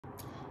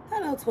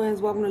Hello,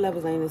 twins. Welcome to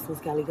Levels Lane. This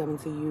is Kelly coming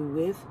to you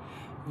with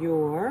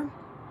your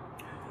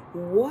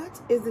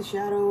what is the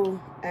shadow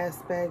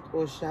aspect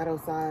or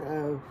shadow side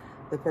of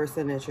the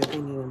person that you're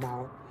thinking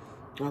about.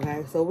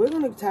 Okay, so we're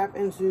going to tap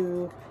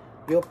into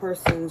your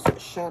person's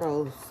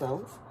shadow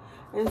self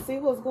and see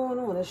what's going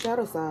on, the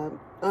shadow side.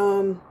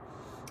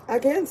 I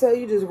can tell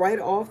you just right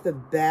off the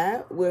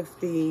bat with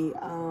the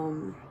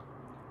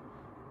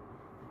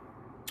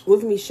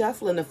with me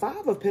shuffling, the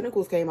Five of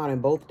Pentacles came out in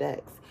both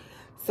decks.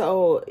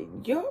 So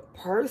your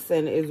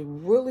person is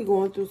really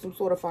going through some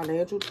sort of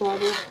financial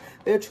trouble.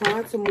 They're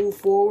trying to move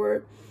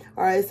forward.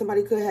 All right,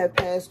 somebody could have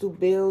past due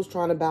bills,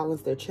 trying to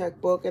balance their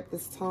checkbook at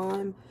this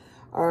time.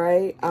 All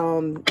right,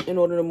 in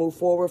order to move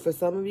forward. For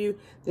some of you,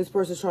 this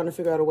person's trying to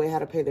figure out a way how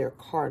to pay their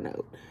car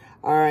note.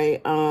 All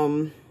right,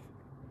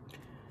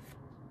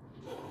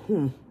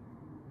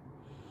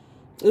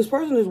 this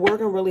person is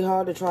working really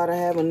hard to try to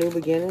have a new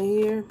beginning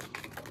here.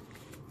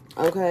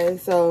 Okay,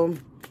 so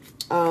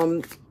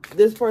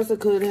this person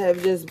could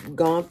have just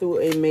gone through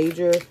a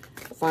major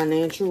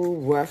financial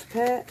rough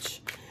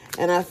patch.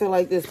 And I feel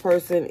like this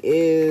person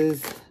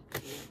is,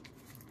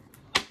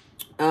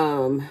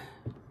 okay,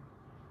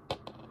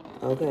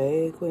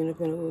 Queen of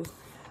Pentacles.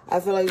 I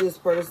feel like this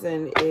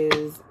person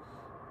is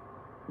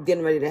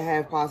getting ready to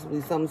have possibly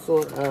some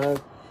sort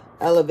of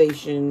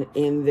elevation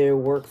in their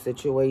work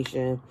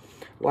situation.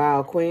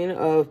 Wow, Queen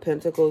of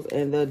Pentacles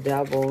and the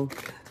Devil.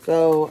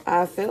 So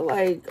I feel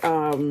like,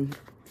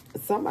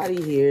 somebody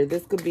here,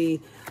 this could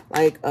be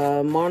like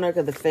a monarch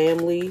of the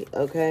family,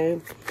 okay?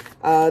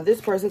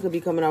 This person could be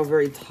coming out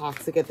very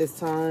toxic at this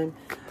time,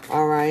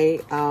 all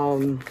right?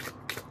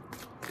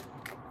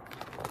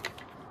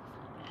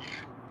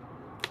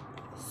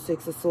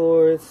 Six of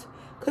Swords.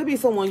 Could be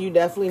someone you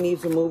definitely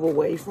need to move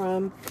away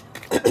from.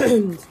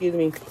 Excuse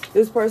me.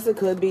 This person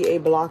could be a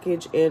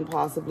blockage in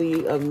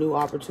possibly of new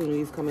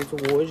opportunities coming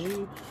towards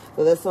you.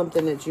 So that's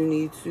something that you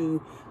need to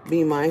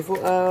be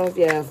mindful of.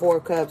 Yeah, Four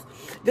of Cups.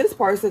 This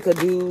person could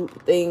do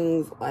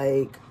things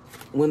like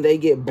when they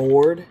get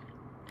bored.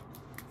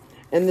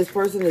 And this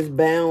person is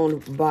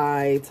bound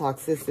by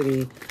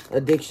toxicity,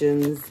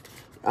 addictions.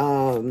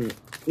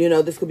 You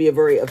know, this could be a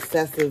very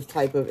obsessive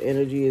type of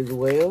energy as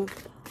well.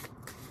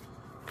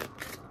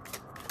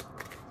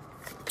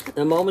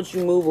 The moment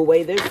you move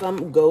away, there's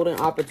some golden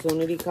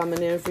opportunity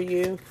coming in for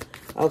you.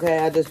 Okay,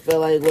 I just feel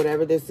like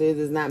whatever this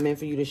is not meant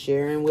for you to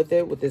share in with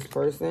it, with this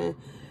person.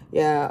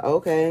 Yeah,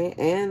 okay.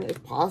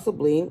 And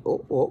possibly,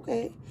 oh,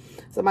 okay,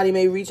 somebody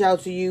may reach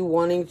out to you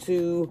wanting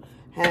to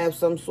have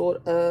some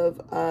sort of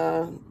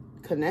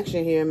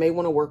connection here, may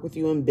want to work with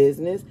you in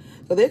business.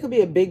 So there could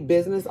be a big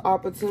business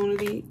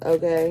opportunity,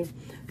 okay,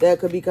 that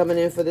could be coming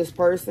in for this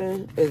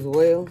person as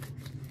well.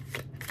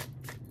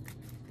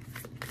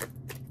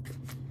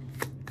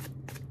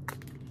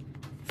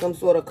 Some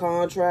sort of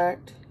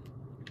contract.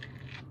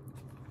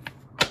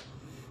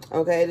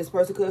 Okay, this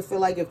person could feel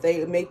like if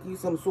they make you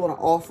some sort of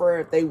offer,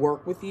 if they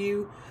work with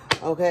you,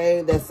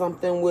 okay, that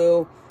something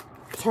will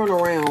turn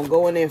around,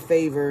 go in their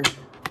favor.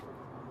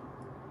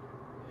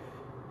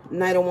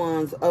 Knight of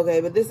Wands. Okay,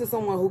 but this is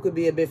someone who could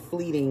be a bit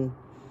fleeting.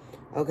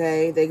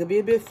 Okay, they could be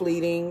a bit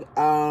fleeting.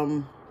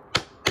 But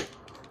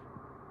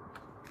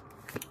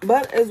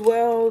as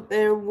well,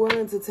 they're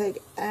willing to take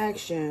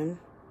action.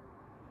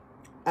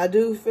 I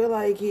do feel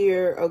like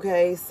here,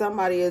 okay,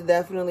 somebody is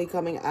definitely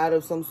coming out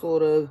of some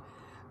sort of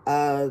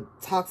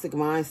toxic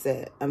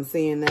mindset. I'm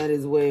seeing that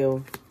as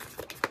well.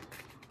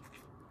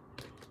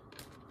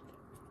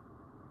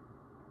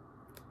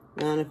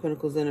 Nine of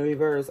Pentacles in the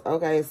reverse.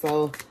 Okay,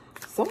 so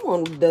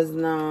someone does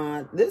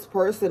not, this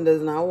person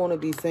does not want to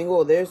be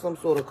single. There's some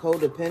sort of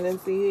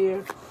codependency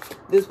here.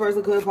 This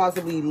person could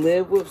possibly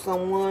live with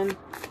someone.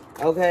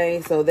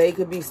 Okay, so they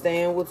could be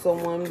staying with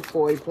someone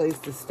for a place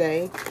to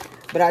stay.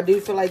 But I do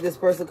feel like this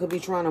person could be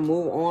trying to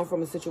move on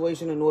from a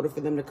situation in order for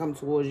them to come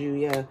towards you.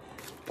 Yeah.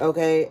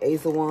 Okay.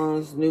 Ace of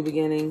Wands, new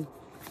beginning.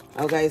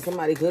 Okay.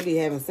 Somebody could be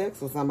having sex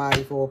with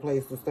somebody for a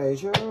place to stay.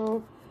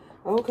 Sure.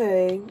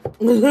 Okay.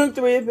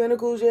 Three of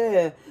Pentacles.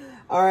 Yeah.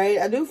 All right.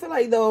 I do feel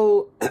like,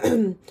 though,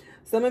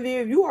 some of you,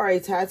 if you are a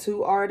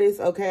tattoo artist,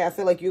 okay, I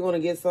feel like you're going to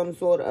get some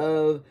sort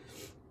of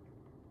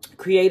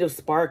creative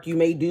spark. You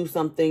may do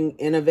something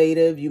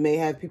innovative. You may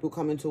have people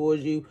coming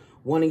towards you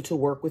wanting to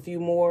work with you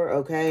more.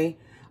 Okay.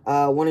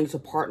 Wanting to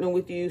partner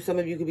with you. Some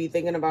of you could be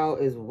thinking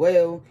about as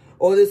well.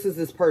 Or this is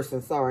this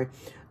person, sorry.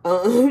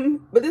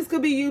 But this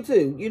could be you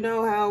too. You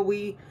know how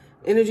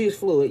energy is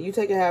fluid. You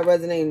take it how it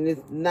resonates, and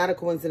it's not a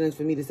coincidence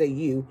for me to say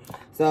you.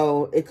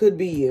 So it could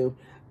be you.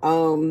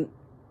 But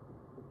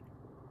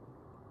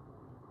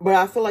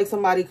I feel like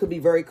somebody could be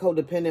very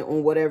codependent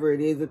on whatever it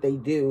is that they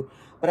do.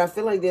 But I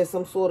feel like there's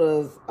some sort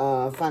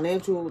of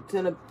financial,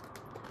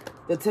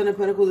 the Ten of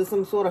Pentacles is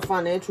some sort of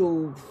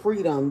financial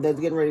freedom that's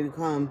getting ready to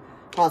come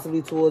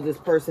possibly towards this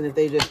person if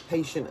they're just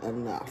patient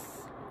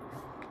enough.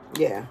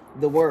 Yeah,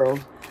 the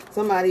World.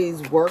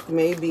 Somebody's work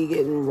may be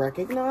getting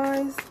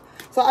recognized.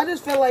 So I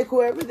just feel like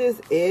whoever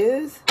this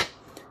is,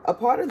 a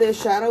part of their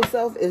shadow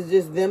self is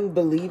just them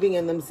believing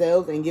in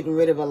themselves and getting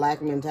rid of a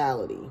lack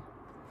mentality.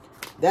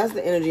 That's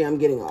the energy I'm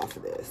getting off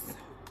of this.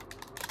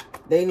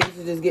 They need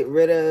to just get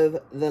rid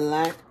of the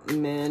lack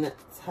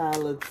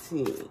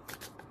mentality.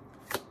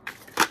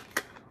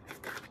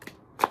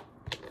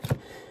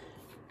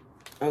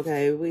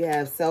 Okay, we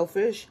have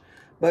selfish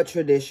but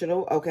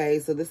traditional. Okay,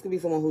 so this could be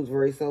someone who's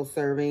very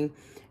self-serving,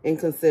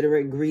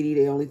 inconsiderate, greedy.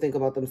 They only think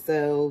about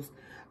themselves.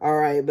 All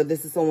right, but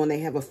this is someone, they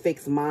have a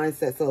fixed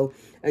mindset. So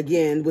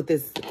again, with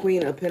this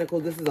Queen of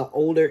Pentacles, this is an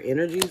older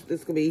energy.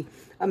 This could be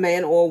a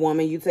man or a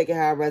woman. You take it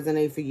how it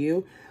resonates for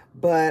you.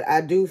 But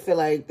I do feel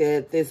like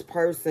that this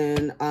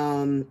person,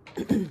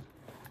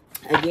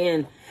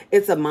 again,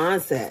 it's a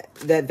mindset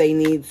that they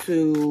need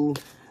to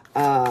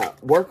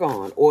work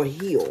on or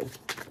heal.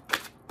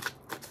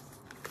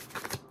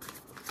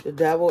 The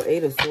Devil,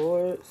 Eight of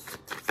Swords.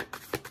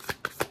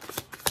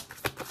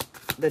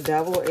 The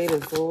Devil, Eight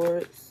of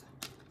Swords.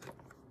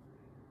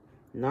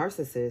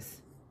 Narcissist.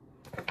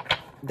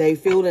 They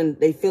feel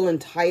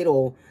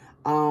entitled.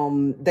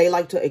 They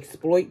like to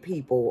exploit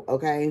people,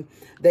 okay?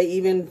 They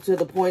even, to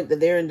the point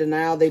that they're in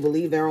denial, they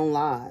believe their own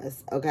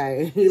lies,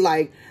 okay?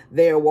 Like,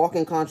 they're a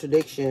walking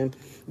contradiction.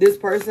 This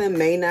person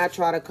may not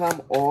try to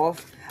come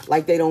off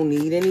like they don't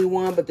need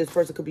anyone, but this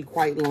person could be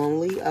quite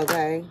lonely,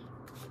 okay?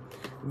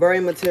 Very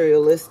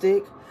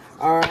materialistic,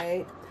 all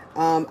right?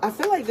 I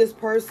feel like this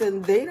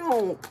person, they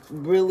don't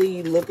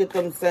really look at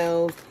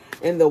themselves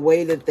in the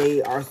way that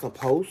they are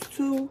supposed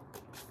to.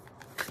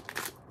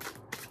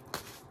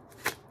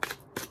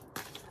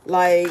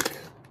 Like,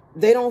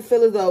 they don't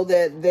feel as though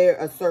that they're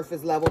a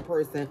surface level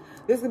person.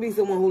 This could be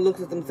someone who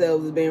looks at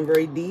themselves as being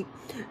very deep.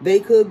 They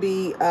could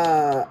be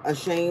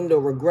ashamed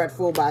or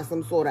regretful by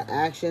some sort of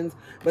actions,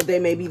 but they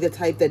may be the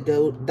type that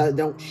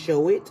don't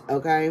show it,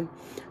 okay?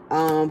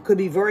 Could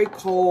be very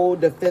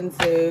cold,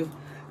 defensive,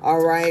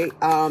 all right?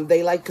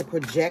 They like to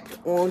project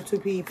onto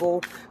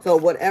people. So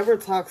whatever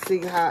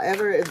toxic,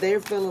 however, if they're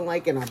feeling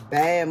like in a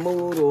bad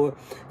mood, or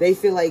they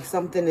feel like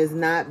something is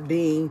not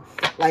being,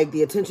 like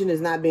the attention is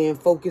not being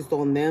focused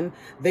on them,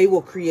 they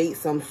will create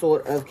some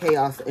sort of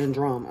chaos and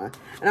drama.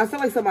 And I feel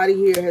like somebody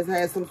here has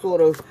had some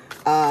sort of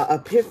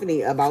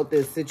epiphany about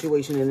this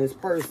situation in this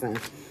person.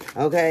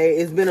 Okay,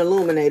 it's been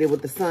illuminated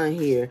with the sun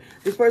here.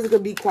 This person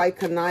could be quite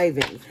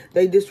conniving.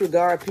 They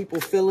disregard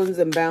people's feelings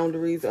and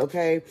boundaries,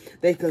 okay?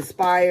 They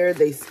conspire,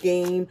 they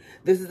scheme.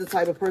 This is the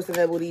type of person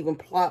that would even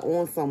plot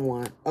on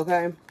someone,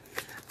 okay?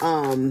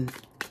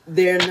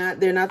 They're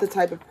not the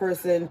type of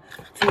person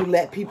to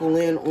let people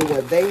in on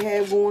what they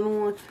have going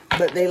on,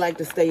 but they like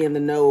to stay in the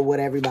know of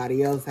what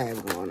everybody else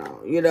has going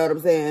on. You know what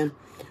I'm saying?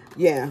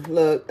 Yeah,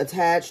 look,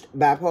 attached,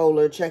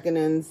 bipolar, checking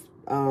ins,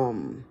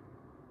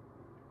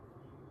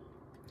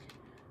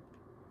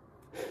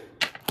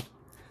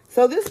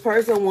 so this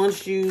person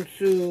wants you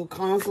to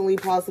constantly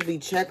possibly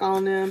check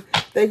on them.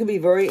 They could be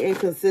very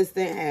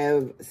inconsistent,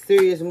 have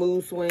serious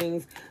mood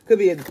swings, could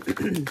be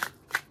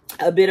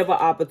a bit of an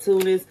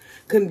opportunist,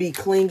 can be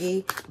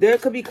clingy. There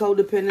could be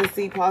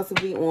codependency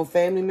possibly on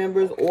family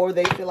members, or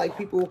they feel like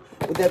people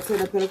with that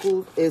Ten of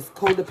Pentacles is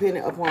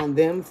codependent upon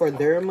them for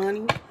their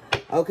money.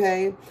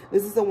 Okay,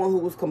 this is someone who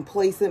was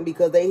complacent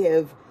because they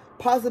have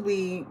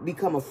possibly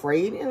become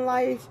afraid in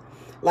life,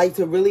 like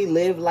to really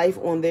live life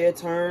on their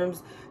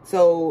terms.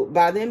 So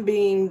by them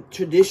being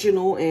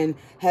traditional and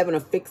having a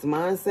fixed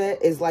mindset,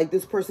 it's like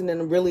this person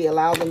didn't really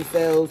allow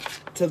themselves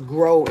to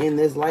grow in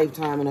this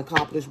lifetime and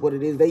accomplish what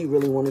it is they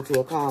really wanted to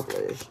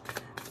accomplish.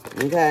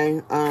 Okay,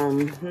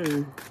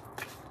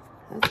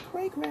 that's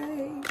great.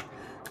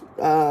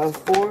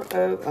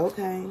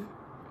 Okay.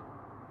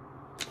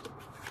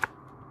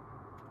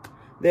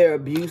 They're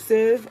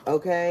abusive,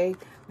 okay?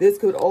 This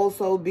could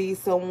also be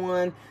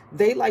someone,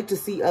 they like to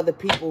see other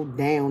people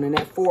down, and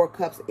that Four of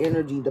Cups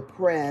energy,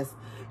 depressed,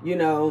 you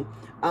know.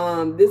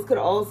 This could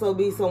also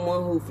be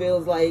someone who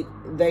feels like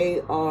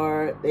they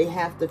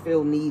have to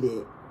feel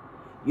needed.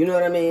 You know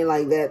what I mean?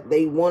 Like that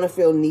they want to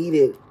feel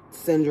needed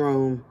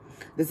syndrome.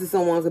 This is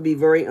someone who could be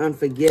very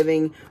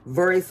unforgiving,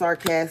 very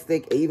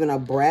sarcastic, even a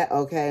brat,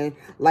 okay?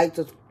 Like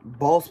to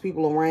boss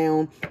people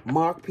around,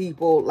 mock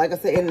people. Like I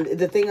said, and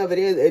the thing of it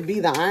is, it'd be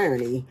the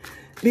irony.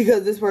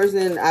 Because this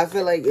person, I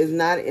feel like, is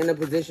not in a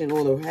position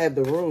or to have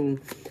the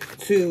room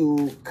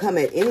to come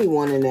at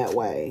anyone in that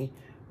way.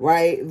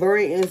 Right?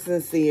 Very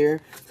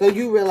insincere. So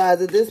you realize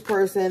that this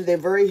person, they're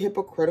very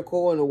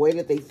hypocritical in the way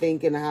that they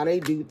think and how they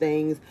do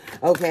things.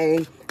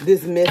 Okay?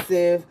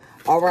 Dismissive.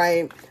 All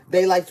right?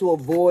 They like to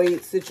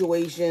avoid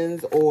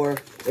situations, or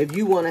if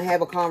you want to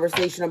have a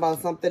conversation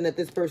about something that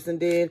this person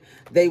did,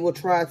 they will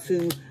try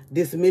to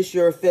dismiss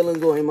your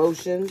feelings or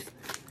emotions.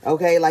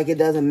 Okay? Like it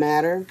doesn't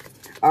matter.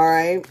 All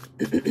right?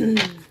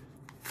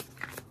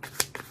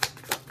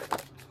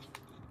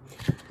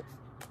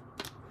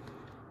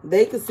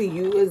 They could see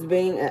you as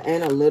being an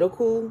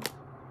analytical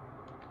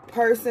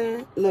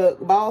person.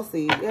 Look,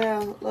 bossy.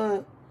 Yeah,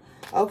 look.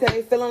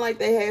 Okay, feeling like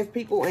they have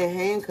people in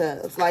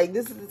handcuffs. Like,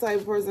 this is the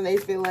type of person they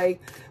feel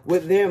like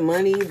with their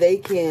money, they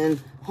can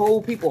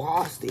hold people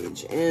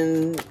hostage.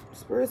 And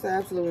Spirit's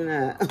absolutely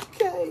not.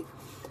 Okay.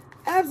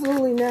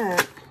 Absolutely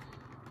not.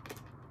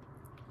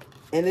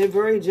 And they're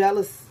very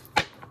jealous.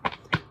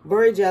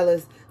 Very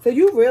jealous. So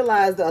you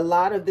realize that a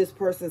lot of this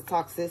person's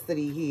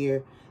toxicity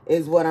here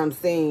is what I'm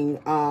seeing.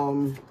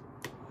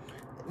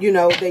 You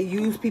know, they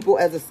use people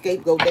as a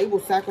scapegoat. They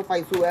will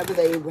sacrifice whoever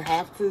they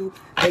have to.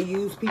 They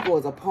use people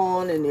as a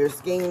pawn in their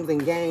schemes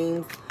and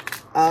games.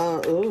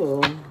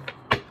 Ooh.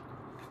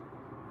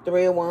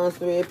 Three of Wands,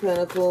 Three of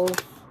Pentacles.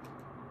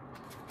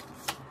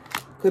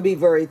 Could be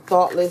very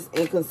thoughtless,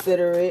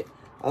 inconsiderate.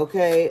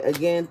 Okay,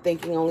 again,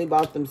 thinking only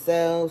about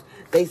themselves.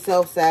 They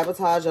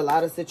self-sabotage a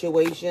lot of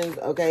situations.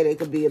 Okay, they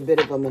could be a bit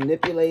of a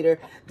manipulator.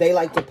 They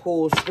like to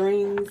pull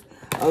strings.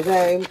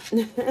 Okay.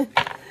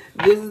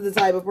 This is the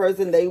type of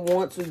person, they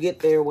want to get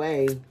their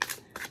way.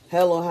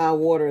 Hell or high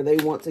water, they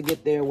want to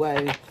get their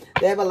way.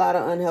 They have a lot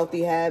of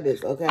unhealthy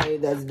habits, okay?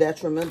 That's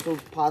detrimental,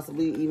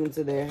 possibly even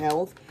to their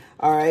health.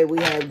 All right,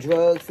 we have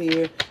drugs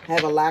here,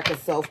 have a lack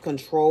of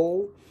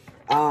self-control.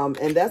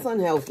 And that's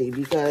unhealthy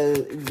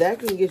because that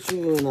can get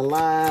you in a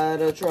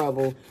lot of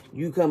trouble.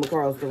 You come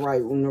across the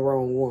right and the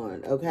wrong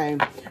one, okay?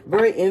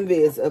 Very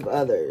envious of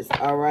others,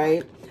 all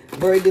right?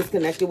 Very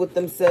disconnected with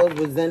themselves,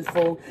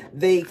 resentful.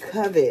 They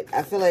covet.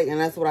 I feel like, and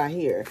that's what I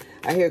hear.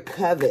 I hear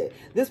covet.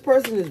 This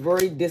person is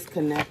very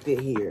disconnected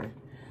here,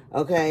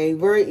 okay?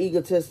 Very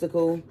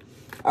egotistical,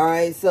 all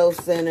right?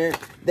 Self-centered.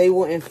 They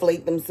will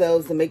inflate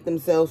themselves to make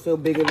themselves feel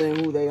bigger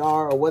than who they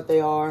are or what they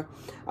are.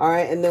 All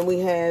right, and then we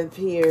have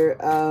here,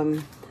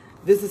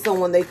 this is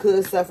someone, they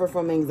could suffer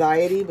from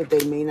anxiety, but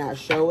they may not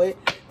show it.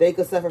 They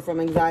could suffer from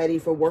anxiety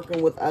for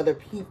working with other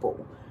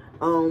people.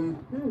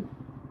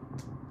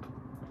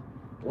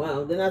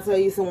 Wow, didn't I tell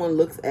you someone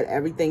looks at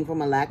everything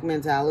from a lack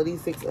mentality?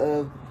 Six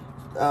of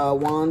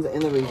Wands in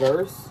the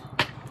reverse.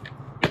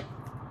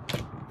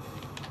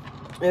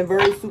 And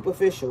very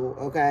superficial,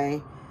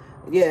 okay?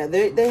 Yeah,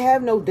 they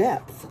have no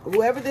depth.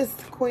 Whoever this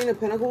Queen of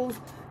Pentacles,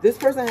 this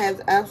person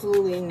has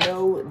absolutely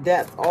no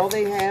depth. All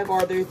they have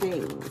are their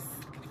things.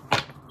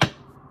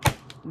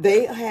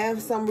 They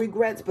have some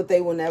regrets, but they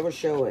will never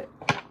show it.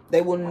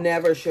 They will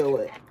never show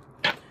it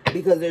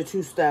because they're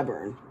too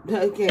stubborn.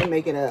 They can't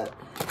make it up.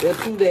 They're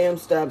too damn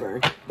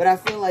stubborn. But I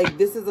feel like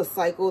this is a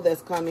cycle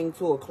that's coming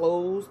to a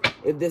close.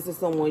 If this is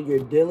someone you're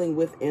dealing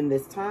with in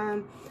this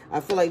time, I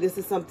feel like this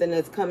is something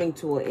that's coming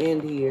to an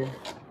end here.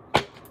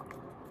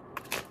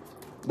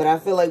 But I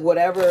feel like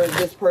whatever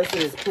this person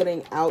is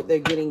putting out, they're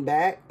getting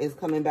back, is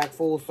coming back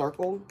full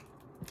circle.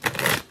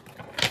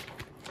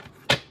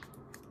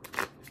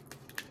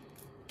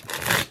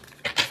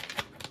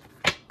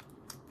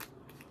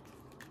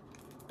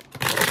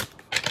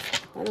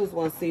 I just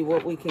want to see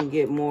what we can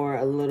get more,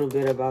 a little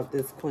bit about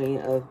this Queen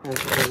of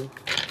Pentacles.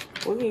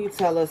 What can you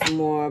tell us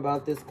more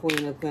about this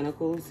Queen of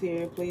Pentacles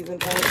here, please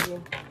and thank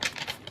you?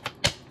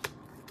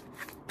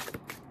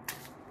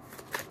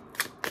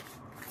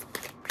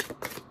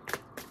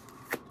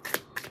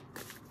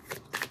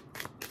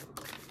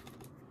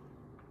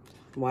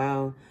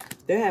 Wow.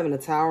 They're having a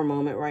tower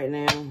moment right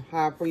now.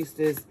 High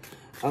Priestess.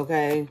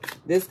 Okay.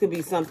 This could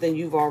be something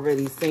you've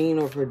already seen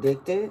or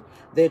predicted.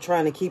 They're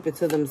trying to keep it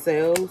to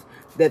themselves.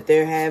 That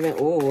they're having,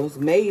 oh, it's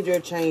major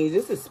change.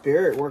 This is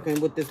spirit working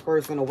with this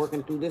person or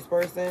working through this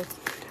person.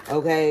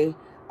 Okay.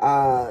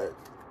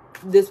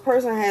 This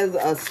person has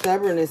a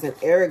stubbornness and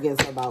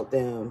arrogance about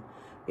them.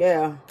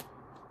 Yeah.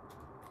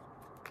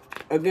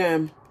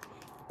 Again,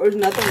 there's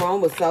nothing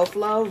wrong with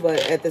self-love,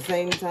 but at the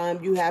same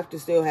time, you have to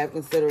still have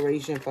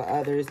consideration for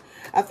others.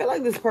 I feel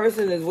like this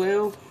person as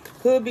well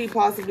could be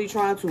possibly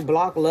trying to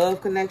block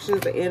love connections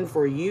to end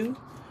for you.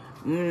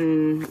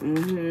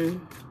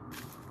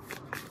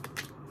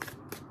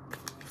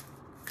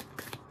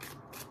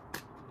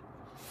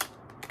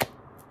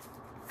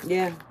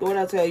 Yeah, what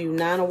I tell you,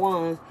 9 of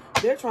Wands.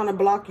 They're trying to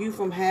block you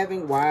from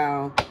having,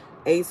 wow,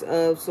 Ace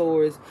of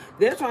Swords.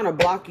 They're trying to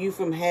block you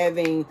from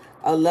having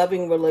a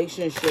loving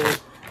relationship,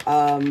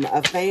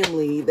 a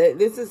family.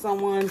 This is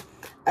someone,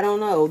 I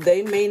don't know,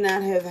 they may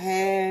not have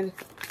had,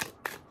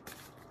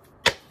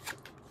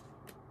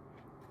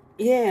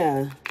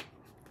 yeah.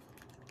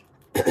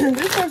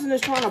 This person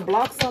is trying to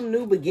block some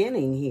new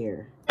beginning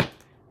here.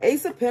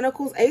 Ace of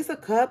Pentacles, Ace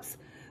of Cups.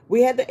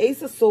 We had the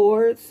Ace of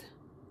Swords.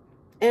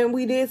 And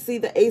we did see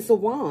the Ace of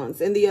Wands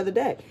in the other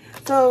deck.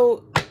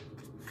 So,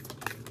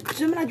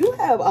 Gemini, you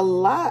have a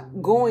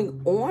lot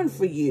going on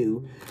for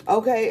you.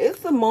 Okay, it's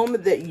the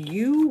moment that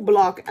you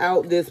block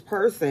out this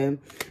person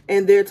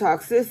and their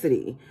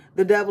toxicity.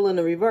 The Devil in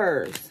the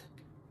reverse.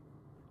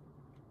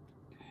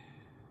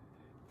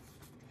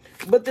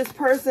 But this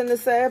person, the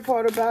sad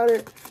part about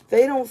it,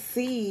 they don't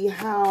see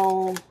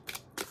how...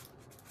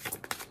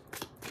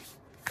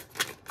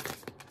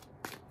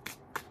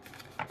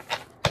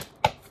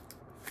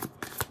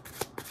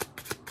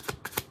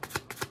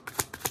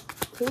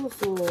 Two of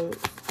Swords.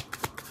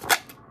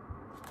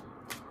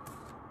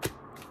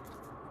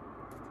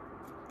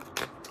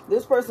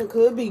 This person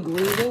could be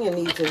grieving and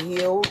need to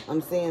heal.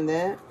 I'm saying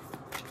that.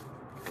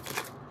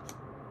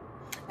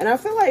 And I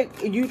feel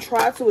like you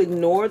try to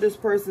ignore this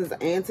person's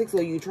antics,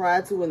 or you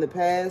tried to in the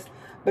past,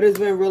 but it's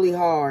been really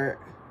hard.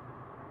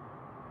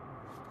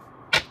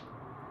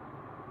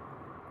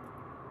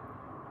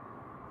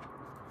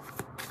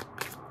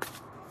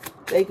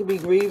 They could be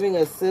grieving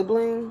a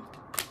sibling.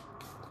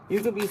 You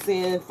could be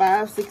seeing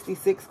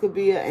 566 could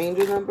be an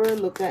angel number.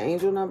 Look that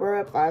angel number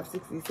up,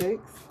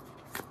 566.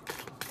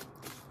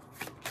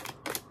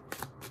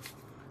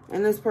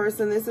 And this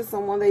person, this is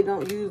someone, they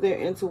don't use their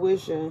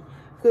intuition.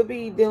 Could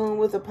be dealing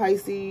with a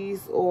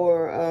Pisces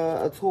or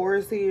a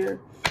Taurus here.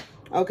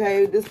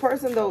 Okay, this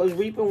person, though, is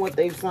reaping what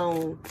they've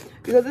sown.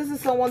 Because this is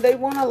someone, they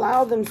won't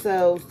allow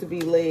themselves to be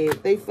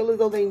led. They feel as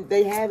though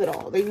they have it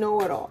all. They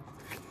know it all.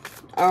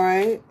 All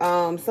right.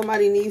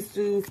 Somebody needs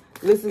to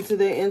listen to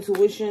their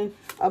intuition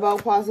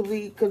about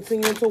possibly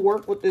continuing to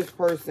work with this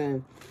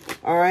person.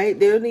 All right.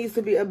 There needs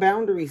to be a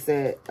boundary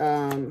set.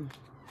 There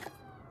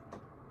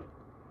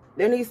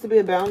needs to be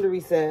a boundary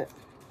set.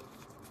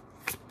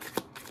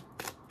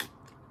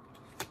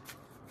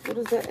 What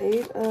is the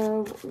 8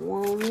 of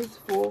Wands,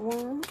 4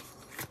 Wands?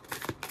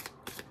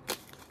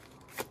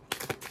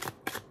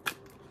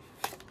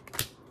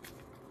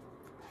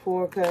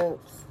 Four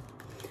Cups.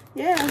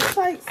 Yeah, it's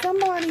like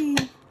somebody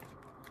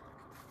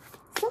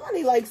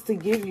likes to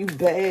give you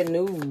bad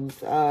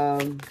news.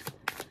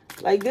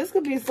 Like this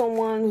could be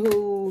someone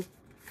who,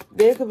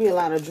 there could be a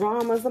lot of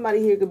drama.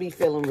 Somebody here could be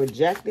feeling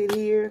rejected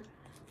here.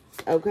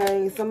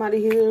 Okay, somebody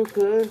here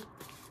could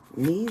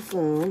need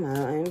some.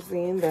 I am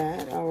seeing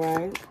that. All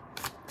right.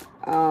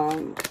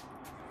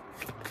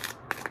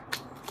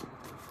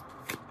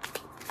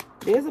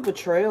 There's a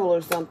betrayal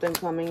or something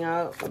coming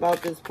out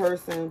about this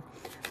person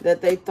that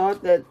they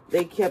thought that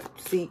they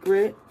kept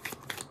secret,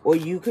 or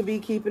you could be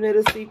keeping it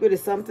a secret.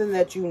 It's something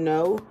that you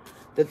know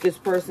that this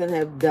person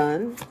have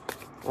done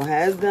or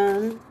has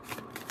done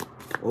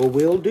or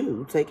will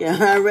do. Take it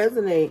how I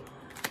resonate.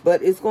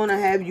 But it's going to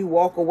have you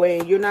walk away,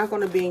 and you're not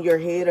going to be in your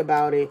head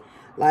about it.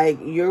 Like,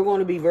 you're going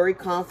to be very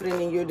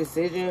confident in your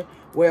decision,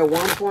 where at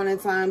one point in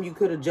time you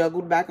could have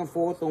juggled back and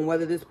forth on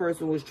whether this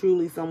person was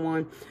truly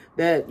someone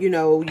that, you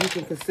know, you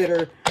can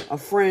consider a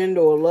friend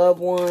or a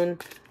loved one.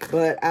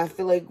 But I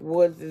feel like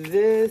with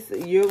this,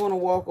 you're going to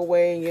walk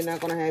away and you're not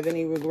going to have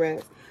any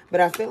regrets.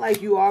 But I feel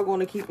like you are going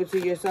to keep it to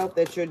yourself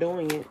that you're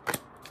doing it.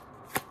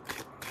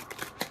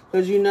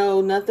 Because you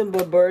know nothing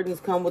but burdens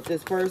come with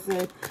this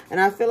person.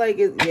 And I feel like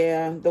it's,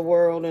 yeah, the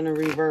world in a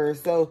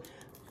reverse. So,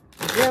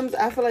 Gems,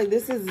 I feel like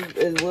this is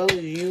as well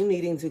as you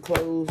needing to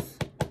close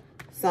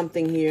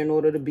something here in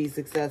order to be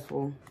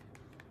successful.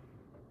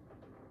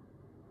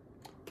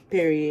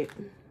 Period.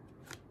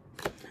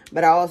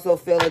 But I also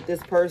feel that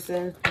this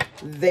person,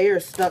 they're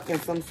stuck in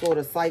some sort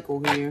of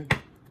cycle here.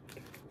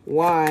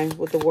 Why?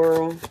 With the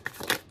world.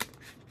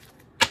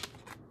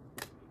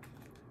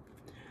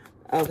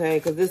 Okay,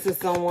 because this is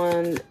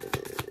someone,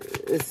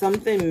 there's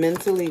something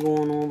mentally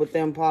going on with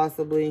them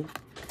possibly.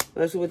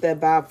 Especially with that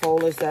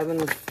bipolar, 7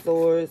 of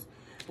Swords.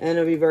 And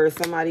the reverse,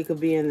 somebody could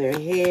be in their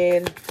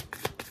head.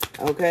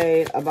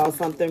 Okay, about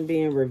something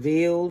being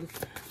revealed.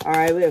 All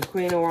right, we have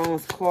Queen of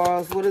Wands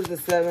cross. What is the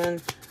 7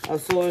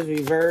 of Swords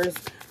reverse?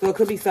 So it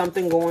could be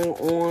something going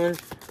on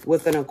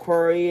with an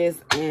Aquarius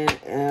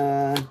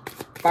and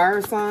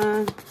fire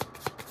sign.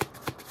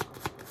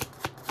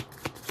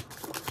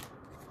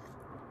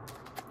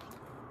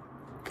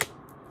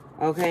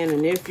 Okay, in the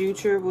near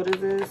future, what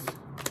is this?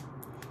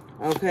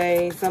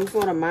 Okay, some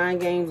sort of mind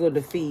games or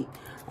defeat.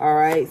 All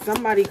right,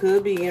 somebody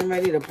could be getting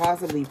ready to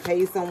possibly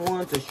pay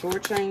someone to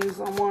shortchange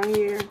someone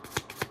here.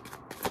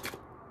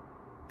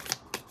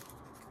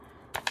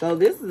 So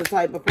this is the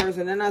type of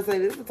person, and I say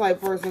this is the type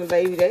of person,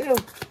 baby, they'll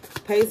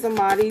pay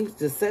somebody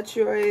to set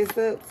your ass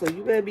up, so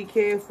you better be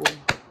careful.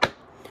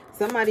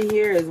 Somebody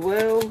here as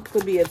well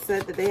could be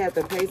upset that they have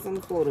to pay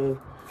some sort of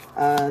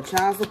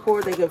child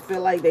support. They could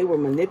feel like they were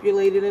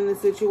manipulated in the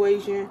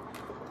situation.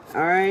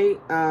 All right.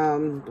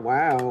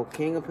 Wow.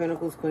 King of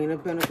Pentacles, Queen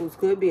of Pentacles.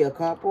 Could be a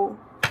couple.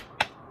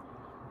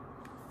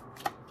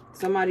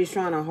 Somebody's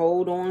trying to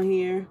hold on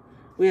here.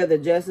 We have the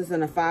Justice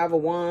and the 5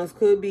 of Wands.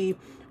 Could be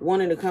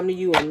wanting to come to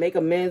you and make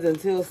amends and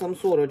tell some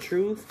sort of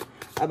truth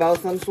about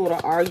some sort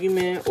of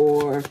argument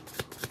or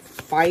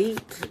fight.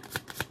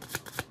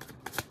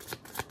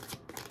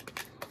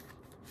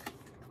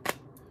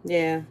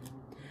 Yeah.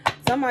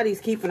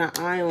 Somebody's keeping an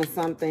eye on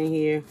something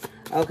here.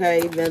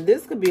 Okay, now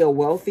this could be a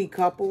wealthy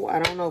couple. I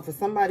don't know. For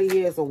somebody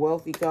here, it's a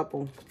wealthy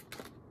couple.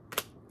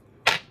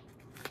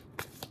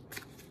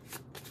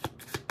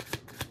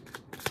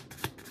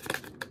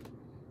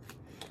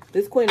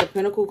 This Queen of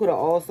Pentacles could have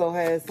also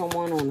had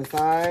someone on the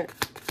side.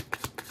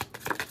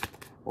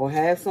 Or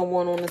have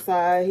someone on the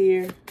side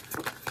here.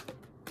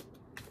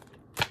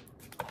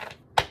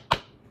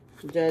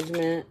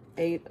 Judgment,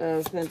 8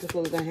 of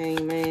Pentacles, the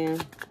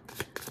Hangman.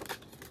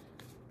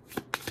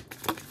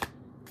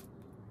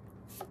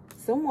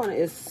 Someone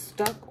is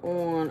stuck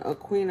on a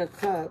Queen of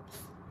Cups.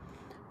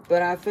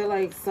 But I feel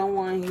like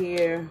someone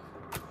here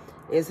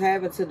is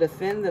having to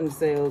defend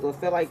themselves. Or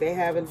feel like they're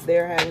having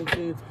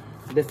to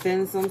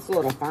defend some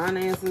sort of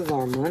finances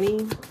or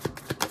money.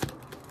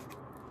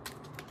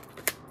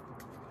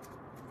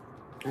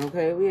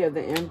 Okay, we have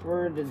the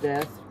Emperor, the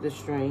Death, the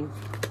Strength,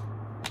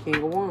 King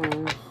of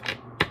Wands.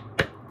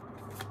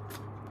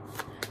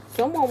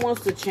 Someone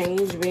wants to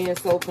change being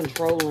so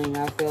controlling,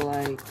 I feel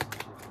like.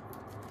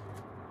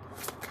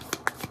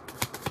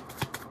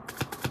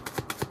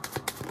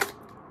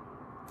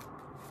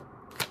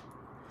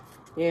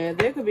 Yeah,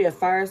 there could be a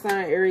fire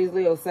sign, Aries,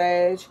 Leo,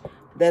 Sag,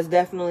 that's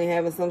definitely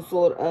having some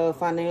sort of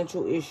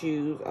financial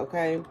issues,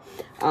 okay?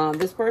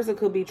 This person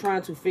could be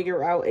trying to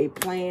figure out a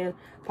plan,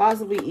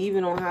 possibly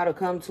even on how to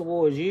come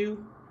towards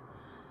you.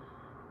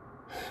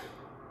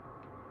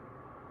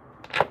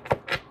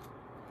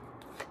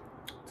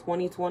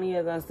 $2020,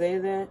 as I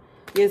said that.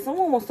 Yeah,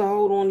 someone wants to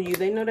hold on to you.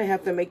 They know they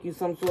have to make you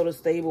some sort of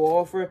stable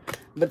offer,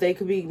 but they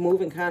could be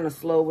moving kind of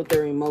slow with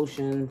their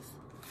emotions.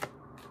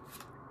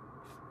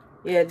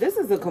 Yeah, this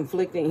is a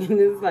conflicting, this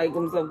is like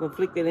some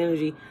conflicted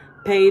energy.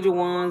 Page of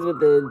Wands with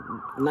the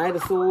Knight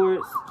of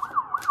Swords.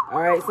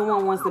 All right,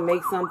 someone wants to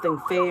make something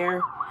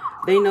fair.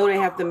 They know they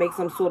have to make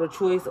some sort of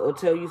choice or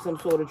tell you some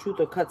sort of truth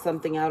or cut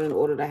something out in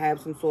order to have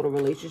some sort of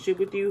relationship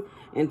with you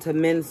and to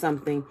mend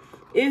something.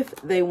 If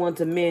they want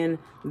to mend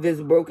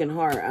this broken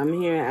heart. I'm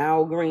hearing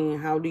Al Green.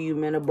 How do you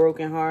mend a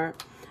broken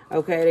heart?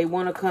 Okay, they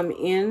want to come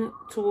in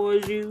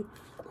towards you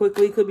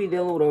quickly. Could be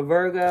dealing with a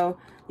Virgo.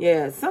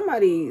 Yeah,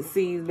 somebody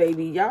sees,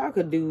 baby, y'all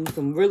could do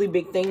some really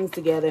big things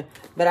together,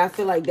 but I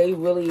feel like they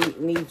really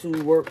need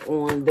to work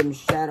on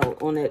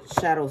that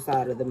shadow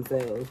side of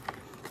themselves.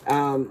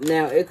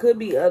 Now, it could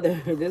be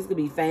this could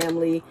be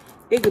family.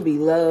 It could be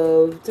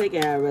love. Take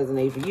it how it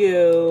resonates for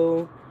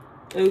you.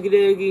 Okie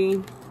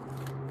dokie.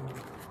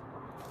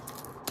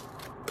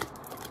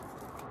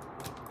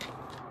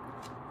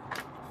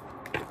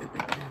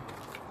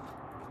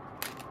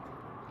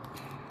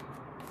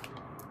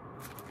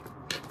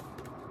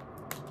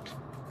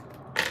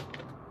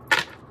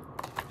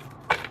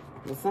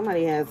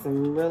 Somebody has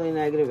some really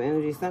negative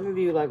energy. Some of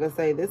you, like I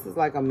say, this is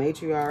like a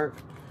matriarch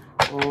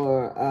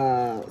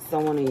or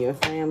someone in your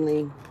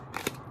family.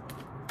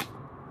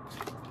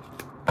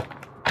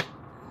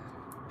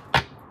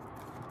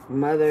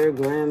 Mother,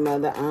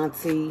 grandmother,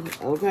 auntie.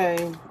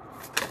 Okay.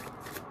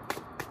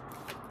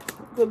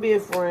 Could be a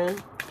friend.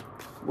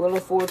 Wheel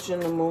of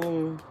Fortune, the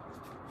Moon.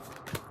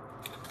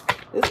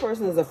 This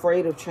person is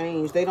afraid of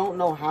change. They don't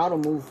know how to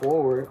move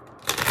forward.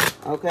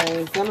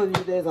 Okay, some of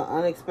you, there's an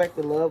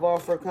unexpected love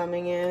offer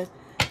coming in.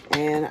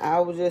 And I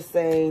would just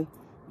say,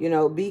 you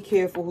know, be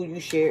careful who you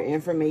share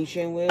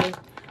information with.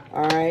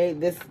 All right,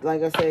 this,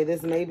 like I say,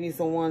 this may be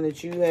someone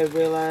that you have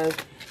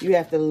realized you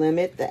have to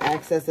limit the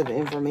access of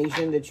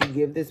information that you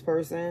give this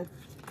person.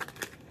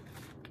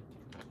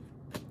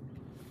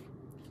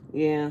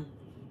 Yeah.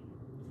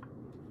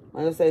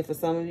 Like I say, for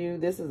some of you,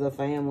 this is a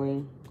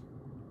family.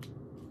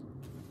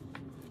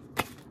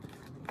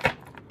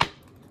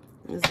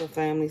 This is a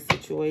family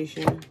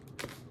situation.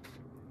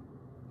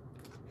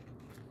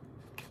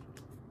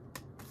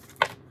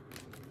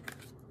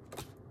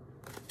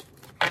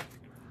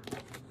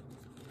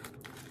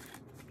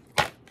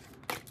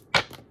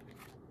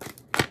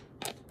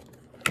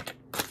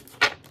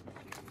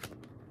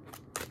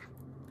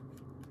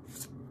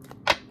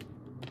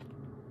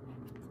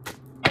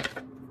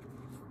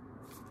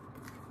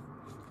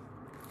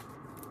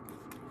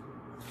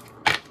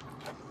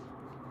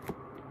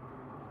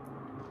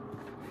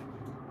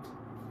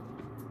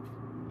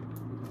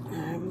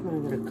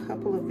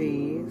 Couple of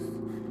these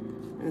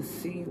and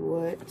see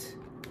what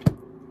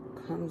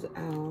comes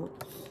out.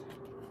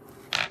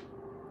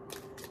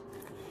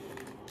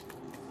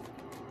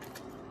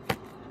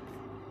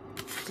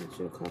 Get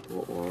you a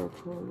couple of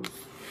oracles.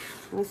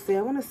 Let's see.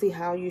 I want to see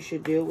how you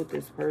should deal with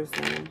this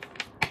person.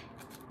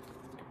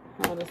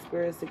 How the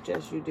spirit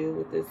suggests you deal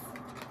with this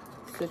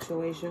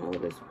situation or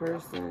this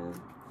person.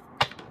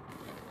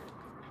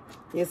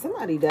 Yeah,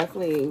 somebody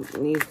definitely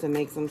needs to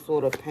make some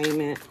sort of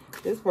payment.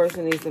 This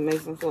person needs to make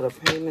some sort of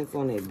payments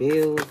on their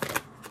bills.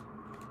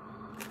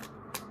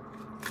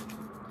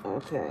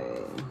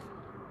 Okay.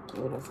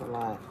 Oh, that's a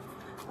lot.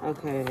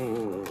 Okay.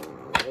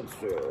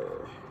 What's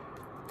your...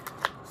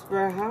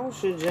 Spirit, how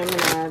should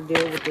Gemini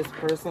deal with this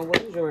person?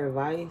 What is your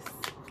advice?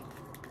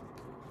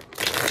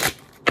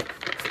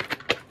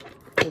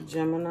 For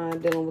Gemini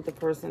dealing with the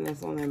person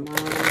that's on their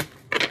mind.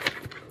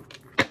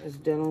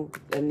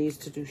 That needs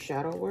to do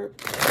shadow work.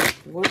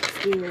 What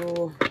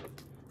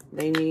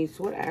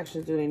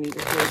actions do they need to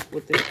take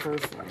with this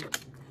person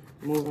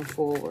moving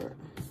forward?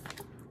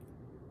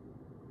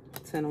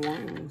 10 of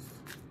Wands.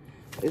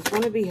 It's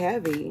going to be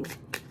heavy.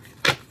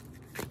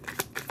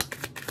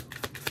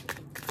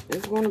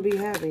 It's going to be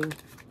heavy.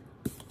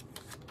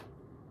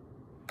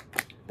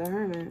 The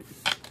Hermit.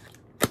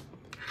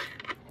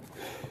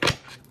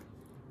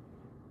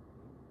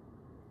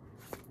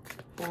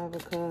 Five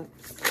of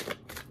Cups.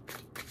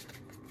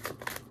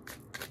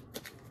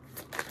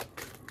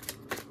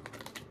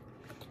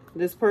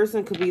 This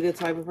person could be the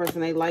type of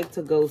person, they like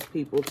to ghost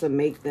people to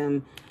make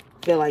them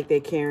feel like they're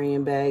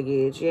carrying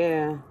baggage.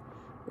 Yeah.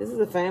 This is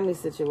a family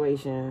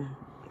situation.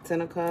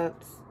 10 of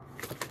Cups.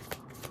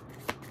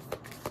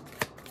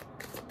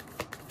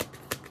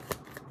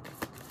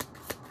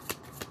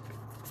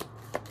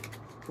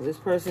 This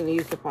person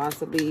needs to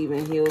possibly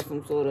even heal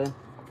some sort of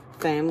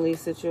family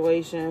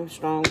situation.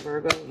 Strong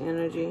Virgo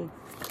energy.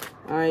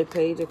 All right,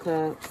 Page of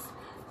Cups.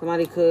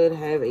 Somebody could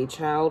have a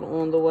child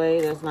on the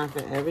way. That's not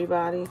for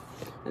everybody.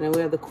 And then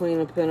we have the Queen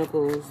of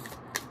Pentacles.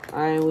 All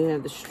right, we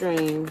have the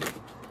String.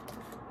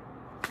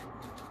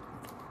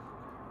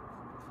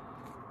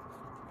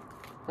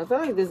 I feel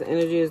like this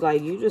energy is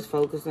like you just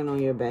focusing on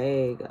your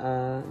bag.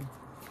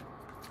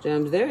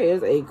 Gems, there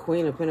is a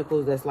Queen of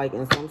Pentacles that's like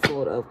in some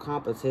sort of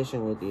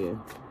competition with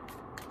you.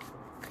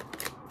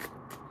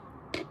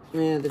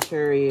 Yeah, the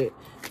Chariot.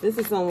 This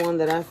is someone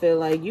that I feel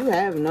like you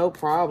have no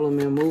problem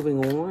in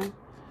moving on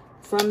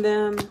from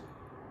them.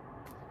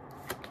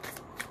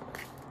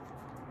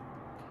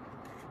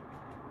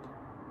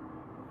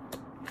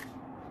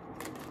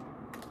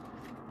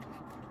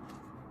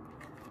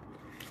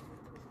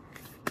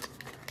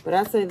 But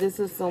I say this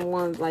is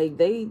someone like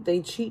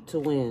they cheat to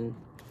win.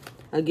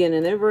 Again,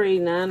 and they're very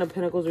Nine of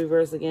Pentacles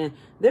reverse again.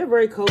 They're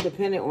very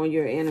codependent on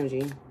your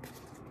energy.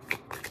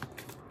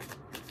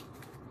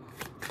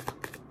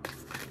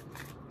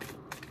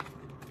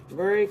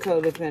 Very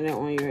codependent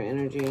on your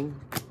energy.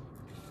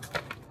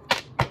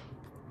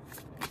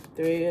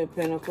 Three of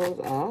Pentacles.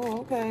 Oh,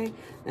 okay.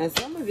 Now,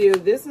 some of you,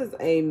 this is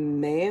a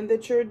man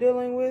that you're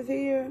dealing with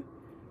here.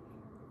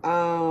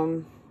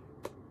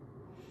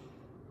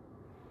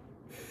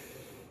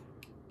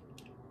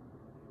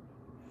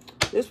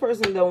 This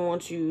person don't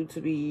want you to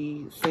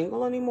be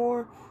single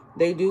anymore.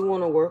 They do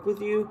want to work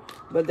with you,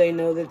 but they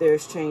know that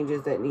there's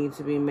changes that need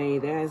to be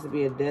made. There has to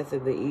be a death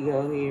of the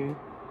ego here.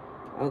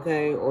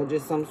 Okay, or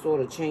just some sort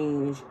of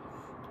change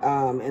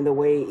in the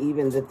way,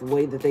 even the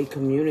way that they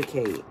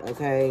communicate,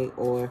 okay,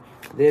 or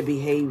their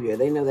behavior.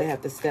 They know they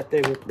have to step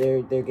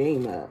their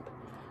game up.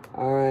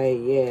 All right,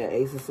 yeah,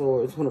 Ace of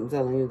Swords, when I'm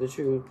telling you the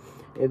truth.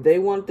 If they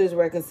want this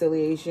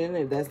reconciliation,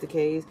 if that's the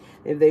case,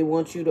 if they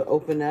want you to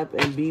open up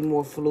and be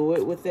more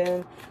fluid with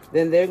them,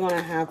 then they're going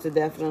to have to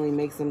definitely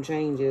make some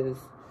changes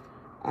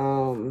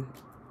and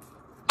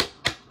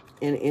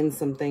end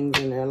some things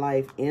in their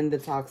life, in the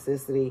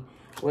toxicity,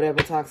 whatever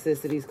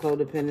toxicities,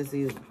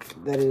 codependencies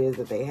that it is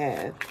that they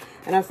have.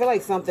 And I feel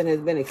like something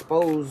has been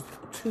exposed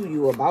to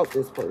you about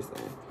this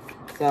person.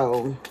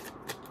 So,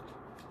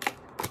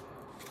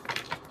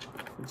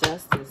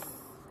 justice.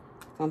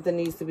 Something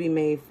needs to be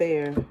made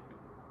fair.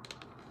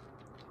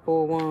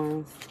 Four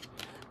Wands.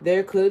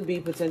 There could be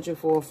potential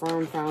for a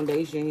firm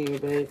foundation here,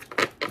 but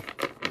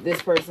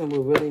this person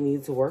will really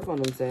need to work on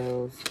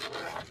themselves.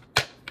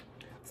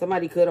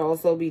 Somebody could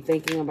also be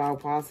thinking about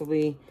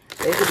possibly,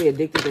 they could be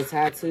addicted to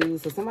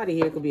tattoos. So somebody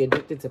here could be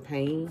addicted to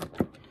pain.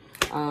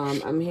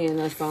 I'm hearing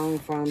a song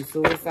from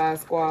Suicide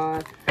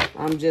Squad.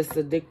 I'm just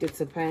addicted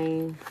to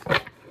pain.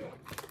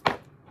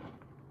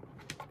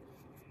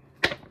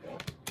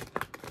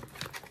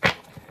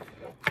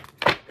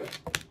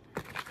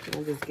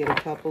 I'll just get a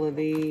couple of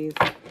these.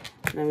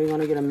 Then we're going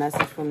to get a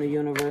message from the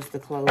universe to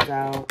close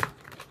out.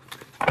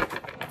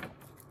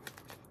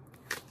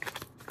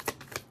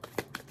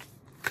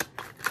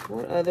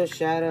 What other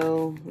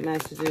shadow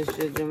messages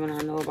should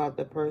Gemini know about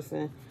the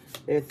person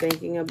they're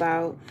thinking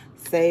about?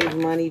 Save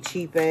money,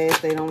 cheap ass.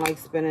 They don't like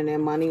spending their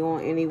money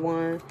on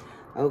anyone.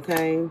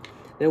 Okay.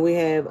 Then we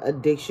have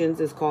addictions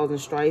is causing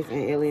strife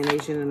and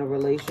alienation in a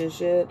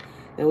relationship.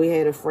 Then we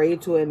had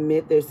afraid to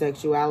admit their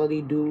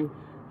sexuality due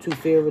to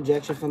fear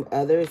rejection from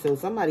others. So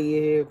somebody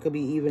here could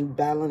be even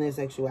battling their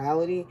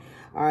sexuality.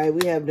 All right,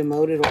 we have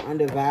demoted or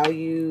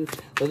undervalued.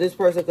 So this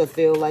person could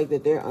feel like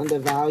that they're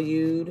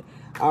undervalued.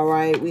 All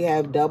right, we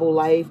have double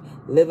life,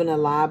 living a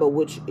lie, but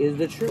which is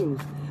the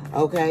truth.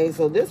 Okay,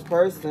 so this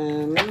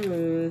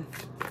person,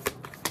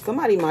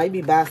 somebody might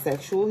be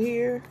bisexual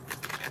here.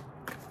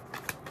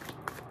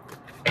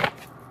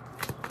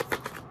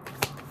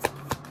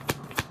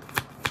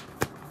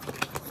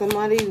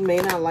 Somebody may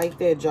not like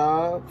their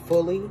job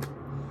fully.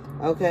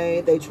 Okay,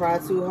 they try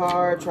too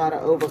hard, try to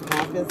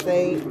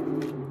overcompensate.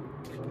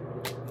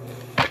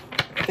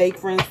 Fake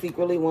friends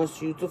secretly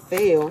wants you to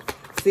fail.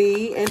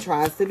 See, and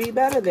tries to be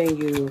better than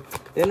you.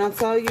 Didn't I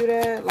tell you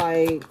that?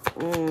 Like,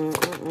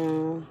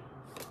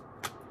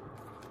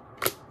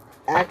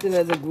 acting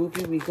as a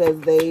groupie because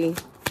they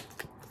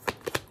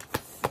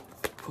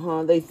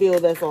feel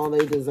that's all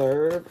they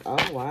deserve.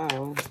 Oh,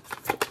 wow.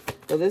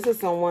 So this is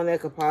someone that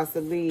could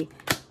possibly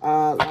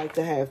like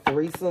to have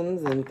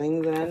threesomes and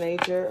things of that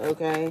nature,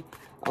 okay?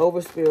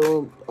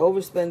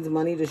 Overspends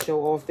money to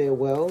show off their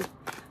wealth.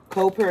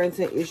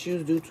 Co-parenting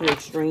issues due to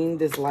extreme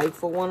dislike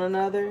for one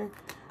another.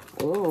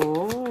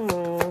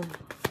 Ooh.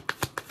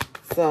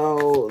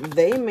 So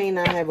they may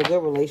not have a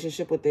good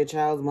relationship with their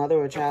child's mother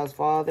or child's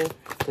father.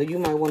 So you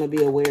might want to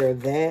be aware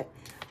of that.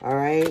 All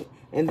right.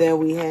 And then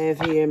we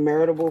have here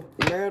marital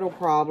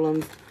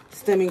problems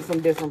stemming from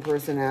different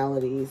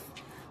personalities.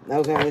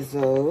 Okay,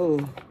 so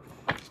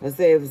let's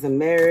say if it's a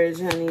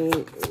marriage, honey,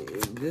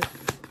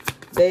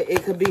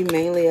 it could be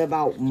mainly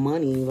about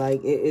money.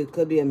 Like it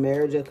could be a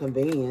marriage of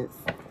convenience.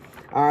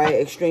 All right,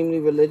 extremely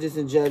religious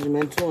and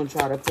judgmental and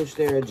try to push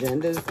their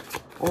agendas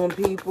on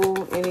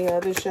people. Any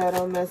other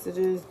shadow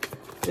messages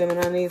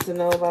Gemini needs to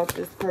know about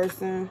this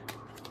person?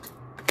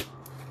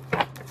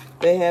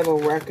 They have a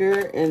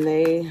record and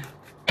they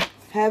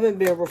haven't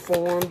been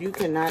reformed. You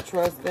cannot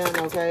trust them,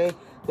 okay?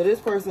 So this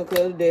person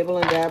could dibble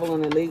and dabble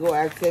in illegal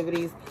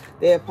activities.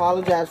 They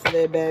apologize for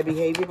their bad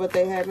behavior, but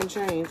they haven't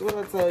changed. What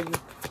I tell you?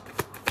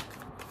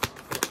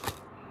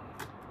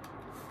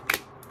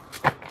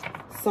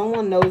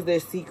 Someone knows their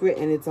secret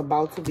and it's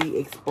about to be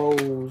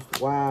exposed.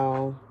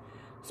 Wow.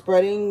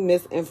 Spreading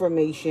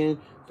misinformation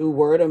through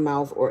word of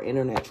mouth or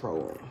internet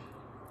trolling.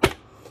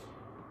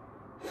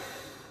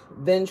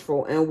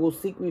 Vengeful and will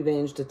seek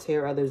revenge to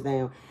tear others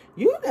down.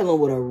 You're dealing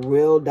with a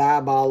real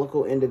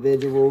diabolical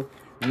individual.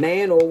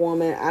 Man or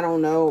woman, I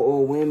don't know,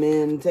 or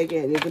women. Take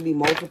it. It could be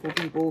multiple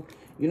people.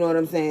 You know what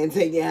I'm saying?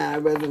 Take it how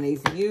it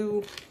resonates for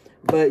you.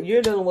 But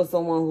you're dealing with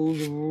someone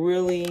who's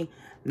really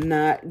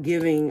not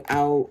giving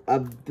out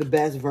the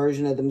best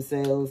version of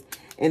themselves,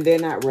 and they're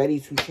not ready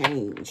to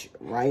change,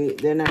 right?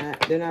 They're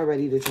not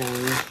ready to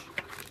change.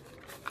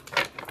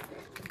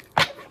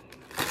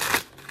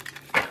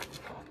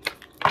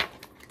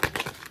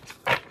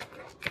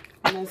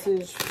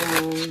 Message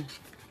from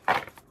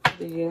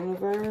the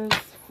universe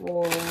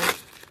for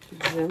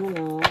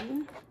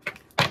Gemini.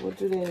 What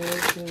do they need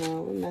to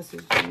know? What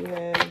message do you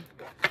have,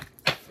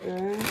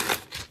 Spirit,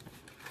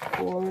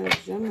 for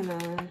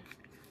Gemini?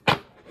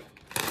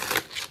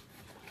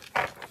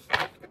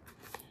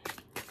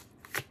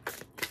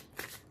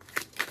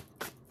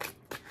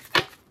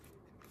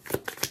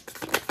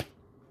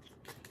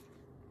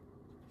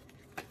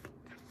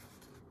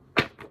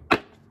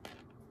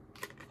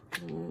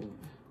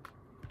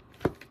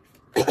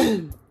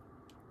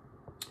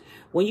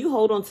 When you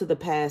hold on to the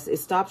past, it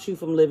stops you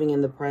from living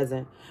in the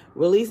present.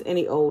 Release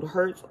any old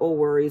hurts or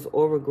worries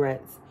or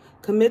regrets.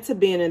 Commit to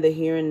being in the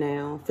here and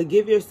now.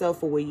 Forgive yourself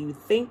for where you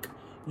think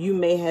you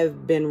may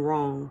have been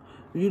wrong.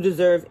 You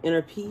deserve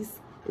inner peace.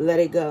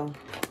 Let it go.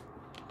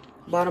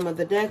 Bottom of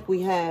the deck,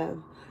 we have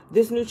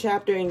this new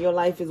chapter in your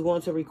life is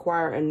going to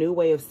require a new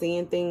way of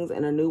seeing things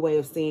and a new way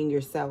of seeing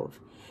yourself.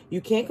 You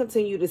can't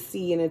continue to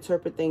see and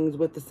interpret things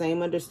with the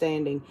same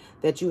understanding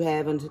that you've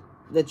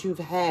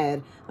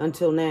had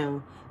until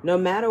now. No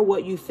matter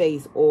what you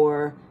face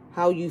or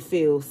how you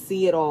feel,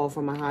 see it all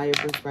from a higher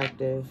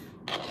perspective.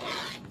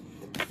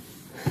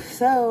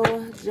 So,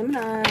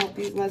 Gemini, I hope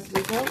these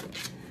messages help.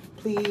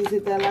 Please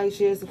hit that like,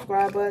 share,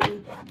 subscribe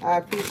button. I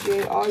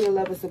appreciate all your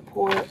love and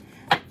support.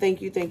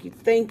 Thank you, thank you,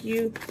 thank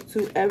you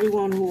to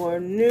everyone who are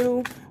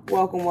new.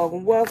 Welcome,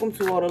 welcome, welcome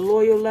to all the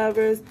loyal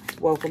lovers.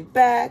 Welcome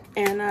back.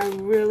 And I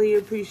really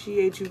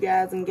appreciate you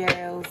guys and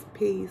gals.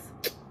 Peace.